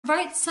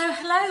Right, so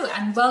hello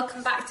and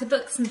welcome back to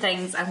Books and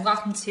Things, and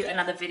welcome to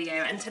another video.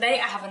 And today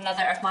I have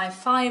another of my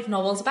 5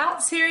 novels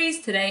about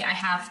series. Today I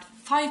have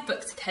 5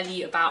 books to tell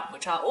you about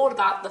which are all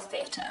about the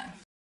theatre.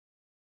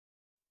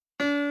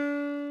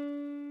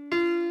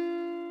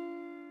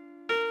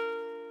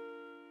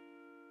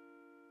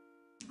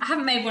 I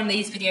haven't made one of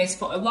these videos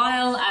for a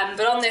while,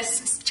 but on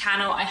this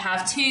channel I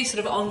have 2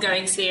 sort of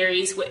ongoing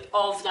series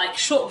of like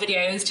short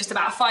videos just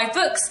about 5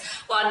 books.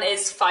 One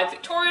is 5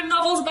 Victorian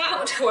novels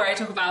where I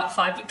talk about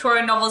 5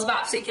 Victorian novels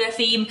about a particular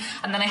theme,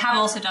 and then I have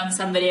also done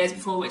some videos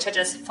before which are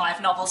just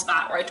 5 novels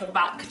where I talk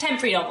about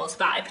contemporary novels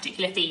about a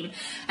particular theme.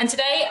 And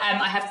today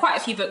I have quite a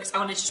few books I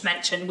wanted to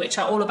mention which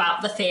are all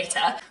about the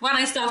theatre. When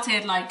I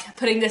started like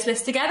putting this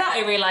list together,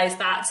 I realised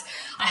that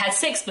I had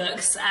 6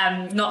 books,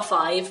 not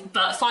 5,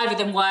 but 5 of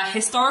them were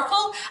historical,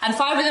 and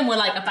 5 of them were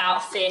like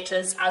about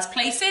theatres as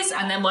places,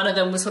 and then one of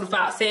them was sort of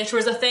about theatre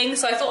as a thing.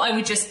 So I thought I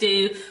would just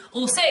do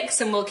all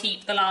 6 and we'll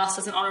keep the last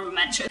as an honourable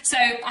mention. So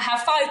I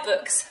have 5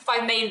 books,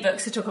 5 main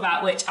books to talk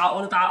about which are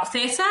all about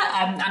theatre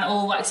and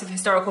all works of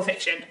historical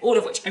fiction, all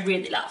of which I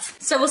really love.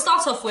 So we'll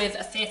start off with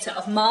A Theatre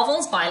of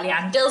Marvels by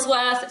Leanne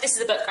Dilsworth. This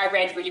is a book I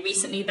read really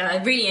recently that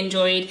I really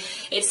enjoyed.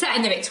 It's set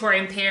in the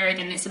Victorian period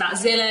and it's about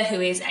Zillah,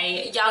 who is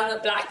a young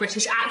black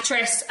British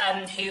actress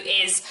who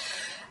is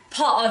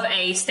part of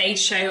a stage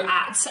show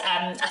at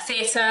a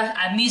theatre,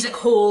 a music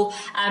hall,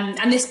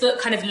 and this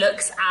book kind of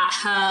looks at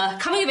her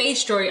coming of age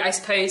story, I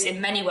suppose, in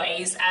many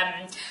ways,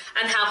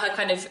 and how her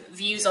kind of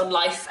views on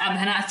life and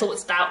her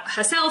thoughts about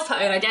herself, her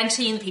own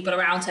identity, and the people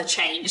around her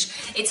changed.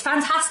 It's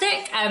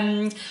fantastic,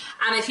 and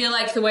I feel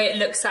like the way it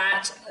looks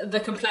at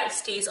the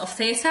complexities of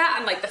theatre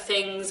and like the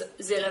things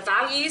Zillah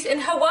values in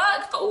her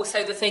work, but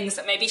also the things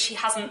that maybe she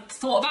hasn't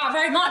thought about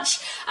very much.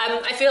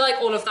 I feel like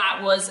all of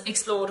that was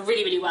explored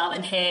really, really well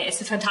in here.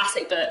 It's a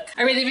fantastic book.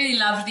 I really, really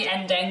loved the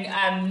ending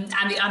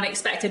and the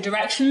unexpected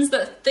directions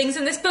that things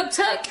in this book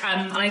took,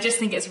 and I just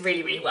think it's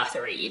really, really worth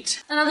a read.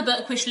 Another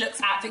book which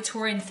looks at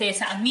Victorian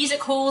theatre and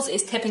music halls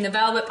is Tipping the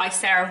Velvet by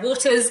Sarah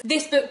Waters.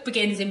 This book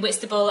begins in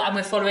Whitstable and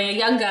we're following a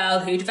young girl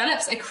who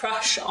develops a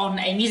crush on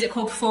a music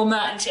hall performer,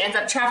 and she ends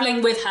up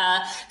travelling with her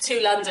to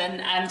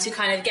London to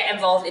kind of get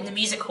involved in the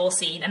music hall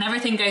scene, and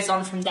everything goes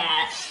on from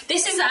there.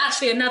 This is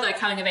actually another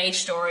coming of age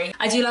story.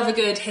 I do love a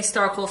good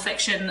historical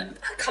fiction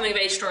coming of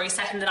age story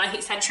set in the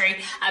 19th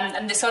century,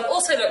 and this one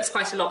also looks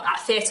quite a lot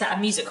at theatre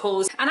and music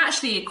halls, and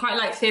actually quite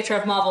like Theatre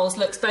of Marvels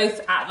looks both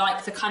at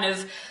like the kind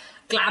of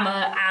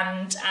glamour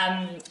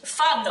and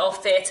fun of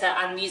theatre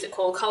and music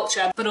hall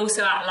culture, but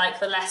also at like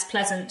the less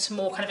pleasant,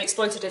 more kind of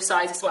exploitative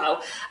sides as well.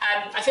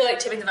 I feel like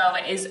Tipping the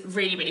Velvet is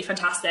really, really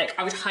fantastic.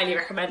 I would highly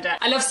recommend it.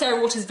 I love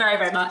Sarah Waters very,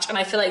 very much, and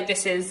I feel like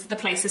this is the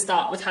place to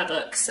start with her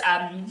books,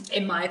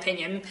 in my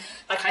opinion.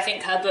 Like, I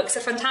think her books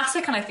are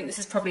fantastic, and I think this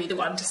is probably the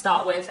one to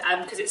start with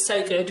because it's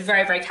so good,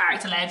 very, very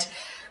character-led,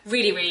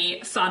 really,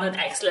 really fun and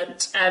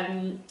excellent,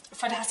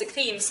 fantastic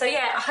themes. So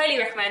yeah, I highly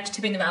recommend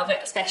Tipping the Velvet,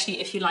 especially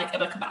if you like a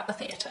book about the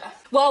theatre.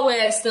 While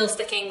we're still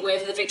sticking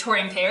with the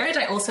Victorian period,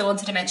 I also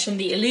wanted to mention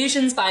The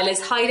Illusions by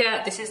Liz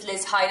Hyder. This is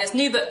Liz Hyder's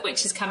new book,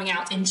 which is coming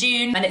out in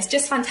June, and it's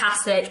just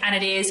fantastic, and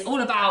it is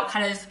all about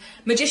kind of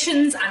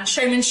magicians and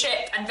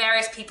showmanship and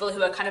various people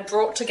who are kind of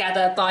brought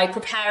together by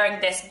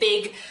preparing this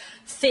big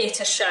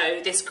theatre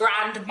show, this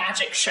grand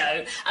magic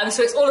show.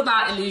 So it's all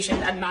about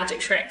illusion and magic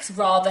tricks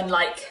rather than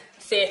like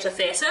theatre,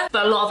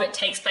 but a lot of it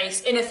takes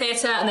place in a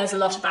theatre, and there's a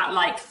lot about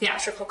like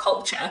theatrical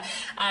culture.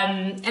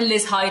 And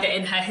Liz Hyder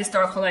in her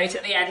historical note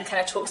at the end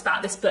kind of talks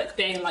about this book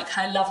being like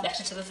her love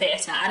letter to the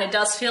theatre, and it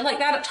does feel like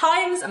that at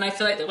times, and I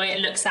feel like the way it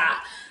looks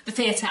at the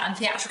theatre and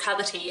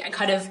theatricality and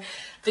kind of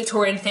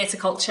Victorian theatre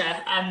culture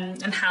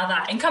and how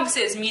that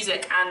encompasses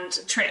music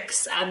and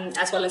tricks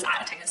as well as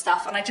acting and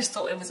stuff, and I just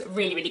thought it was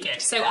really, really good.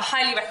 So I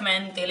highly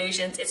recommend The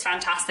Illusions. It's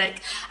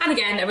fantastic, and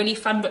again, a really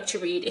fun book to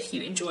read if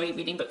you enjoy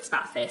reading books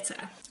about theatre.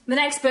 The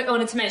next book I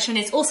wanted to mention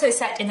is also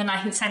set in the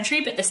 19th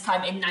century, but this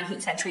time in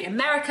 19th century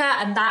America,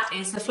 and that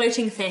is The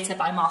Floating Theatre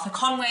by Martha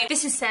Conway.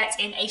 This is set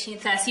in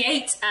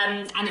 1838,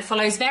 and it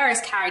follows various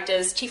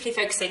characters, chiefly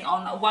focusing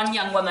on one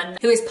young woman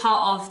who is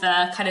part of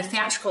the kind of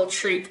theatrical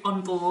troupe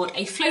on board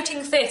a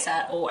floating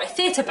theatre, or a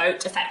theatre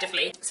boat,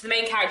 effectively. So the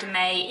main character,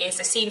 May, is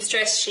a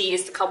seamstress. She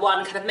is the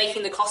one kind of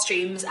making the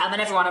costumes, and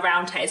then everyone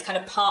around her is kind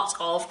of part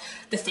of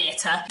the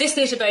theatre. This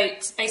theatre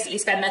boat basically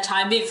spend their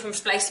time moving from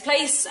place to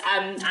place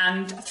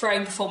and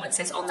throwing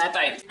performances on their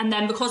boat. And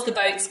then because the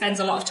boat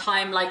spends a lot of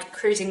time like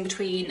cruising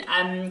between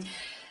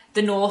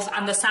the north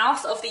and the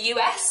south of the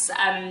US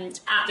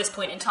at this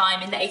point in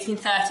time in the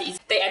 1830s,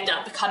 they end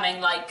up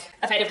becoming like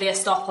effectively a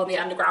stop on the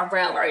Underground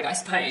Railroad, I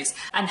suppose,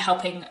 and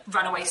helping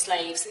runaway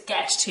slaves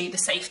get to the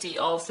safety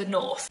of the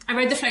north. I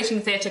read The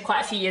Floating Theatre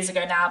quite a few years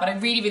ago now, but I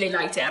really, really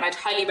liked it, and I'd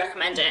highly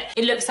recommend it.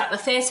 It looks at the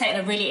theatre in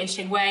a really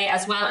interesting way,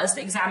 as well as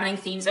examining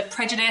themes of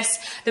prejudice.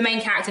 The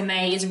main character,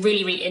 May, is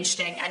really, really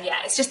interesting, and yeah,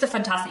 it's just a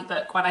fantastic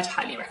book, one I'd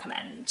highly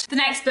recommend. The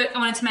next book I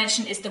wanted to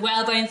mention is The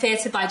Whalebone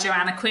Theatre by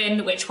Joanna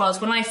Quinn, which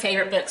was one of my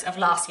favourite books books of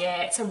last year.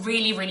 It's a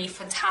really, really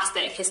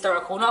fantastic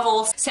historical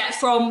novel set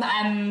from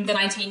the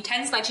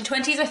 1910s,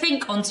 1920s, I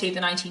think, onto the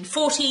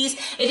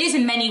 1940s. It is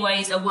in many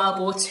ways a World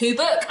War II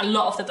book. A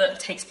lot of the book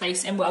takes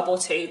place in World War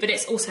II, but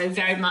it's also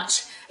very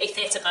much a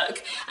theatre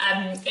book,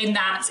 in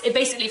that it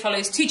basically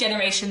follows two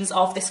generations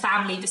of this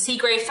family, the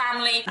Seagrave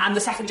family, and the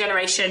second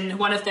generation,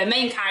 one of the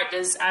main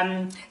characters,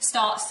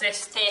 starts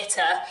this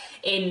theatre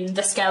in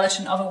the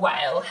skeleton of a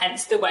whale,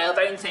 hence the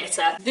whalebone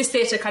theatre. This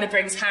theatre kind of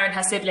brings her and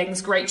her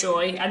siblings great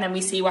joy, and then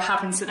we see what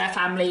happens to their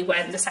family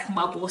when the Second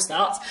World War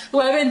starts. The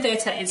whalebone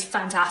theatre is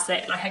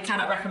fantastic, like I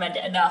cannot recommend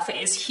it enough. It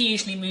is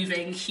hugely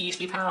moving,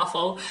 hugely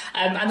powerful,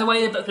 and the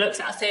way the book looks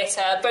at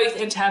theatre, both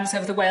in terms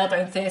of the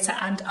whalebone theatre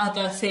and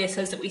other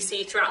theatres that we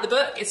see throughout the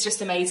book, it's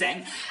just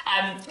amazing.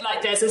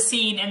 Like there's a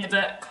scene in the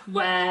book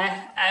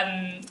where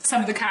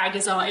some of the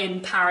characters are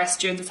in Paris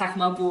during the Second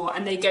World War,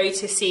 and they go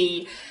to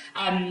see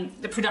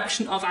the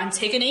production of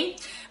Antigone,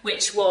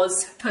 which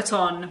was put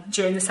on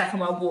during the Second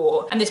World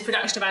War. And this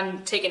production of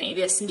Antigone,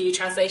 this new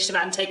translation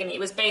of Antigone,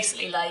 was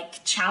basically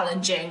like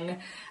challenging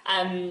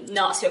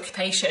Nazi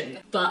occupation,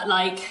 but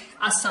like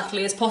as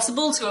subtly as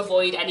possible to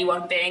avoid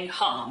anyone being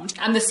harmed.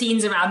 And the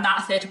scenes around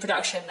that theatre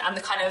production and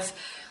the kind of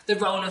the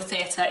role of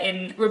theatre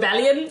in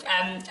rebellion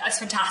is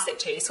fantastic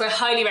too. So I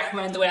highly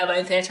recommend the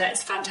Whalebone Theatre.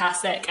 It's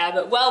fantastic,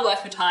 but well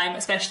worth your time,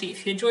 especially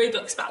if you enjoy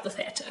books about the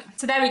theatre.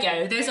 So there we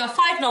go. Those are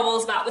 5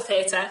 novels about the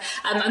theatre,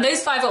 and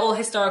those 5 are all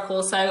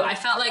historical, so I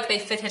felt like they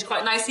fitted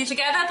quite nicely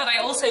together, but I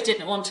also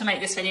didn't want to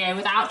make this video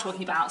without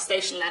talking about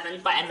Station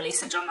 11 by Emily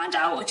St. John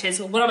Mandel, which is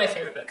one of my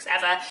favourite books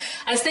ever.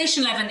 And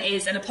Station 11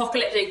 is an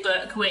apocalyptic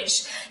book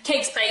which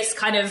takes place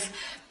kind of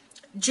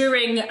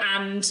during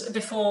and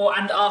before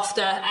and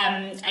after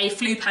a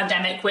flu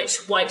pandemic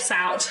which wipes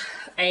out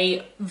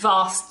a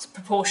vast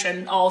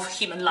proportion of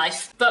human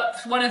life. But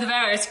one of the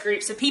various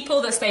groups of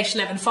people that Station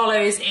 11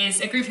 follows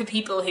is a group of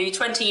people who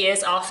 20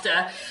 years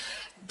after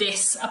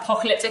this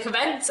apocalyptic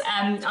event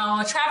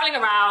are travelling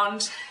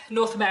around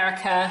North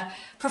America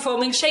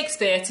performing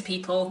Shakespeare to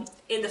people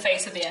in the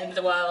face of the end of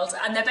the world.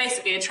 And they're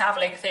basically a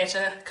travelling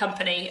theatre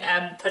company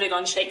putting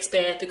on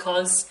Shakespeare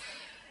because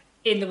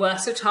in the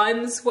worst of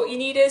times, what you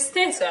need is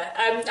theatre.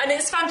 And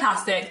it's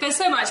fantastic. There's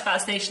so much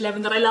about Station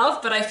 11 that I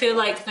love, but I feel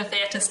like the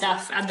theatre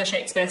stuff and the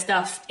Shakespeare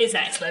stuff is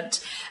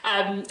excellent,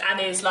 and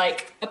is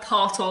like a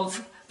part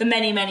of the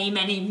many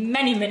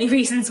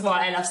reasons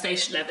why I love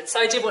Station 11. So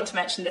I did want to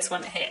mention this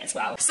one here as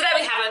well. So there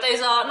we have it.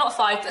 Those are not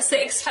 5, but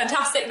 6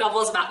 fantastic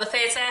novels about the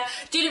theatre.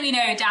 Do let me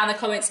know down in the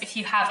comments if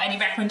you have any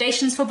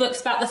recommendations for books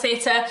about the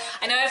theatre.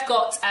 I know I've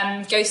got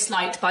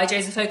Ghostlight by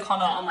Joseph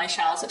O'Connor on my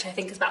shelves, which I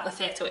think is about the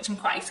theatre, which I'm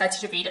quite excited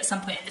to read at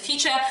some point in the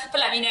future. But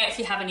let me know if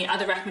you have any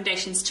other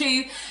recommendations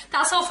too.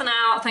 That's all for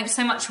now. Thanks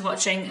so much for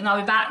watching, and I'll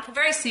be back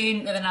very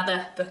soon with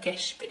another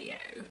bookish video.